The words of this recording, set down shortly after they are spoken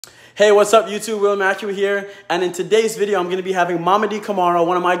Hey, what's up YouTube? Akio here, and in today's video, I'm going to be having Mamadi Camara,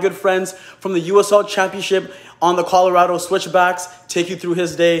 one of my good friends from the USL Championship on the Colorado Switchbacks, take you through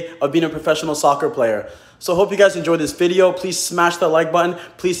his day of being a professional soccer player. So hope you guys enjoyed this video. Please smash that like button,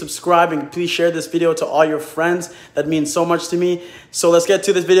 please subscribe, and please share this video to all your friends. That means so much to me. So let's get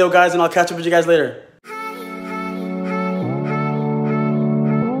to this video, guys, and I'll catch up with you guys later.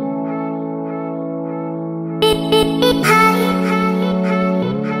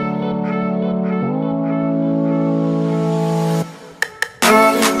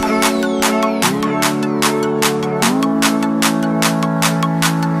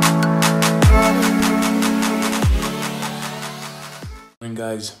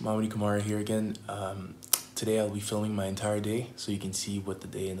 Guys, Mamadi Camara here again. Today I'll be filming my entire day so you can see what the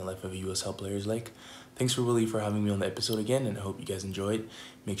day in the life of a USL player is like. Thanks for having me on the episode again, and I hope you guys enjoyed.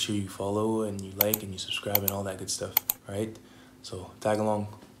 Make sure you follow and you like and you subscribe and all that good stuff, alright? So tag along.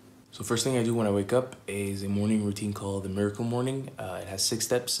 So first thing I do when I wake up is a morning routine called the Miracle Morning. It has 6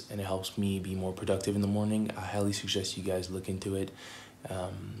 steps and it helps me be more productive in the morning. I highly suggest you guys look into it.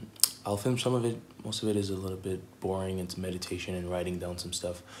 I'll film some of it. Most of it is a little bit boring. It's meditation and writing down some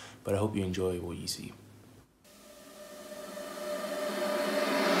stuff, but I hope you enjoy what you see.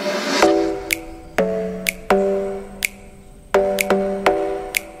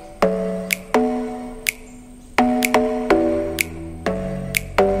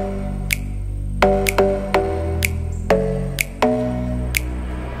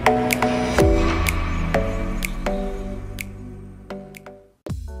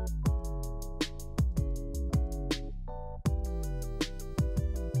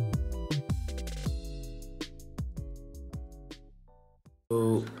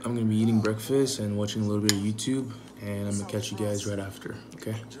 So I'm gonna be eating breakfast and watching a little bit of YouTube, and I'm gonna catch you guys right after,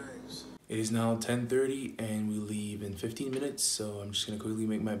 okay? It is now 10:30 and we leave in 15 minutes, so I'm just gonna quickly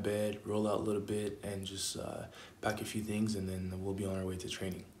make my bed, roll out a little bit, and just pack a few things, and then we'll be on our way to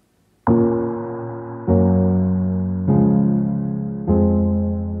training.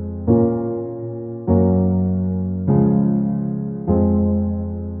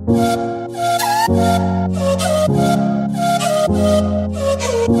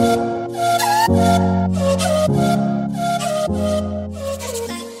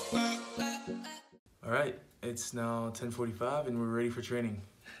 Alright, it's now 10:45 and we're ready for training.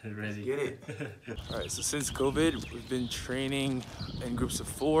 Ready. Get it. Alright, so since COVID, we've been training in groups of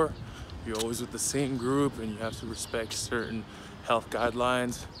 4. You're always with the same group and you have to respect certain health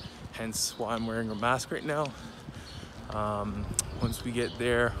guidelines, hence why I'm wearing a mask right now. Once we get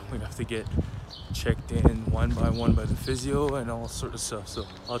there, we have to get checked in one by one by the physio and all sort of stuff. So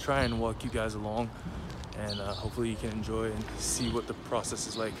I'll try and walk you guys along, and hopefully you can enjoy and see what the process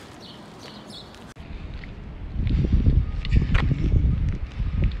is like.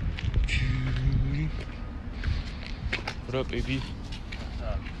 What up, baby? What's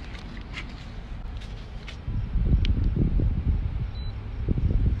up?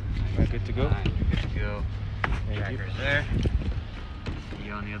 Am I good to go? Fine, you're good to go. Thank you. There. See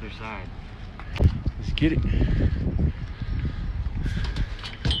you on the other side. Let's get it.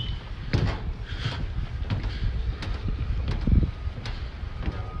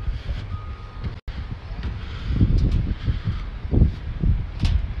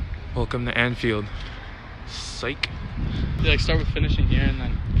 Welcome to Anfield. Psych. You start with finishing here and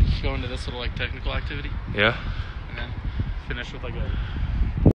then go into this little technical activity. Yeah. And then finish with a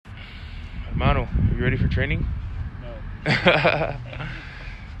Hermano, are you ready for training? no.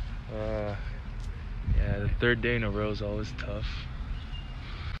 Yeah, the 3rd day in a row is always tough.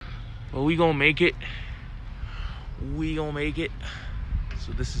 But we gonna make it. We gonna make it.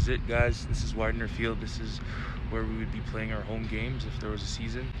 So this is it, guys. This is Widener Field. This is where we would be playing our home games if there was a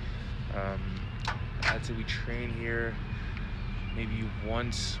season. I'd say we train here maybe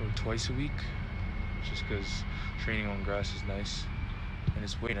once or twice a week, just because training on grass is nice and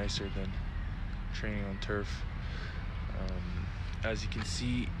it's way nicer than training on turf. As you can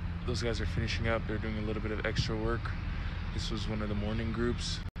see, those guys are finishing up. They're doing a little bit of extra work. This was one of the morning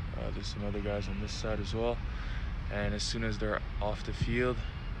groups. There's some other guys on this side as well, and as soon as they're off the field,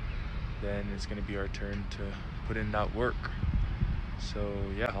 then it's going to be our turn to put in that work. So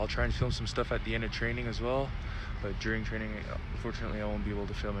yeah, I'll try and film some stuff at the end of training as well, but during training, unfortunately, I won't be able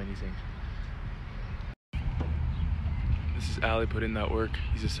to film anything. This is Ali put in that work.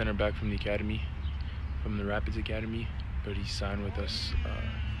 He's a center back from the academy, from the Rapids Academy, but he signed with us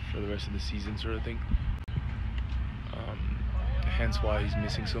for the rest of the season, sort of thing. Hence why he's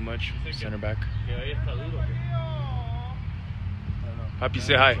missing so much, center back. Papi,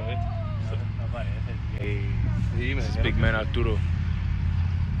 say hi. Hey, this is big man Arturo.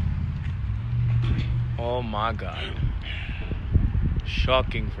 Oh my god.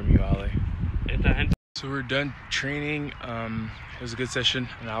 Shocking from you, Ali. So we're done training. It was a good session,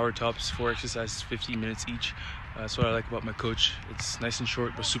 an hour tops, 4 exercises, 15 minutes each. That's what I like about my coach. It's nice and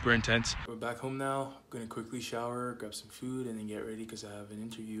short, but super intense. We're back home now. I'm gonna quickly shower, grab some food, and then get ready because I have an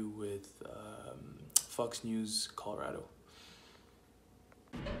interview with Fox News, Colorado.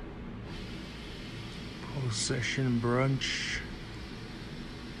 Post-session brunch.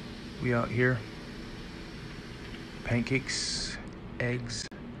 We out here. Pancakes, eggs,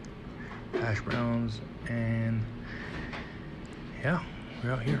 hash browns, and yeah,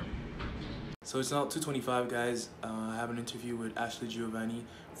 we're out here. So it's now 2:25, guys. I have an interview with Ashley Giovanni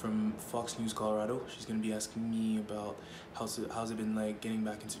from Fox News, Colorado. She's gonna be asking me about how's it been like getting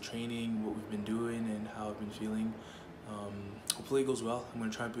back into training, what we've been doing, and how I've been feeling. Hopefully it goes well. I'm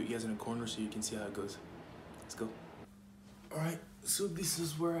gonna try and put you guys in a corner so you can see how it goes. Let's go. All right, so this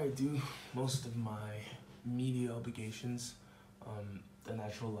is where I do most of my media obligations. The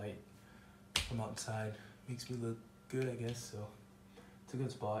natural light from outside makes me look good, I guess, so it's a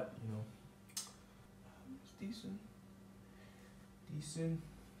good spot, you know. It's decent.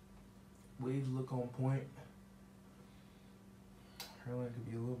 Waves look on point. Hairline could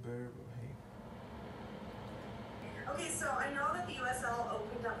be a little better, but hey. Okay, so I know that the USL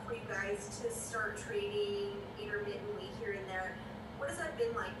opened up for you guys to start training intermittently here and there. What has that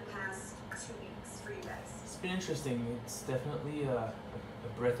been like the past 2 weeks for you guys? It's been interesting. It's definitely a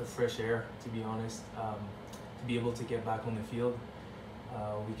breath of fresh air, to be honest, to be able to get back on the field.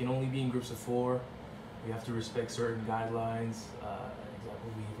 We can only be in groups of 4. We have to respect certain guidelines.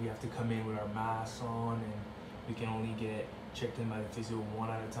 We have to come in with our masks on, and we can only get checked in by the physio 1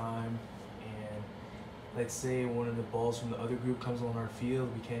 at a time. And let's say one of the balls from the other group comes on our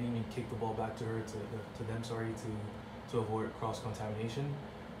field, we can't even kick the ball back to them, to avoid cross-contamination.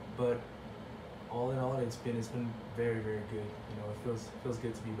 But all in all, it's been very, very good. You know, it feels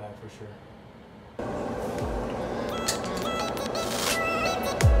good to be back for sure.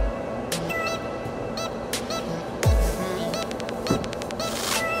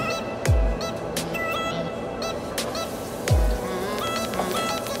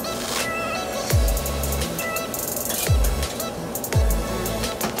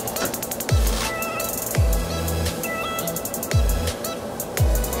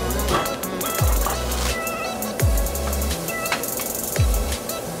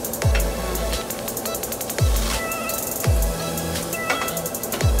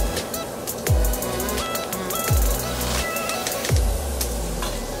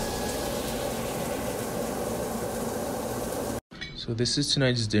 So this is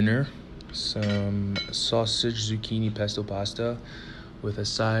tonight's dinner. Some sausage, zucchini, pesto pasta with a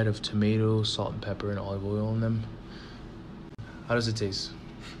side of tomato, salt and pepper, and olive oil on them. How does it taste?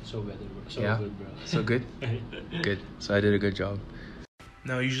 So good, bro. So yeah? good, bro. So good? Good. So I did a good job.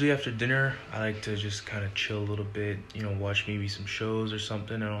 Now, usually after dinner, I like to just kind of chill a little bit, you know, watch maybe some shows or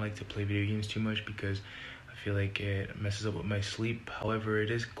something. I don't like to play video games too much because I feel like it messes up with my sleep. However, it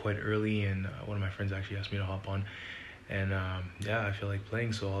is quite early, and one of my friends actually asked me to hop on. And yeah, I feel like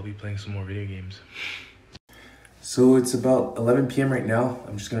playing, so I'll be playing some more video games. So it's about 11 p.m. right now.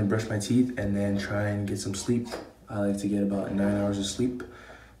 I'm just gonna brush my teeth and then try and get some sleep. I like to get about 9 hours of sleep.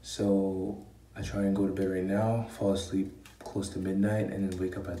 So I try and go to bed right now, fall asleep close to midnight, and then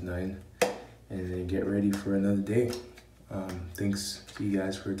wake up at 9 and then get ready for another day. Thanks to you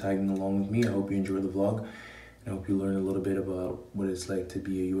guys for tagging along with me. I hope you enjoyed the vlog, and I hope you learned a little bit about what it's like to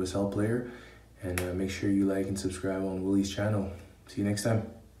be a USL player. And make sure you like and subscribe on Willie's channel. See you next time.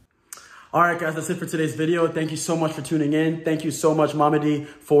 All right, guys, that's it for today's video. Thank you so much for tuning in. Thank you so much, Mamadi,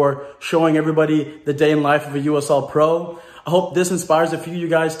 for showing everybody the day in life of a USL pro. I hope this inspires a few of you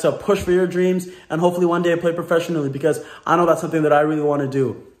guys to push for your dreams and hopefully one day play professionally, because I know that's something that I really want to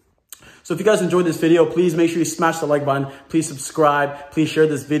do. So if you guys enjoyed this video, please make sure you smash the like button. Please subscribe. Please share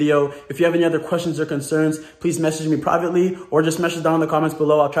this video. If you have any other questions or concerns, please message me privately or just message down in the comments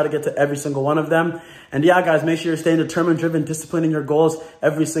below. I'll try to get to every single one of them. And yeah, guys, make sure you're staying determined, driven, disciplined in your goals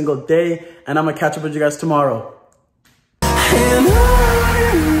every single day. And I'm going to catch up with you guys tomorrow.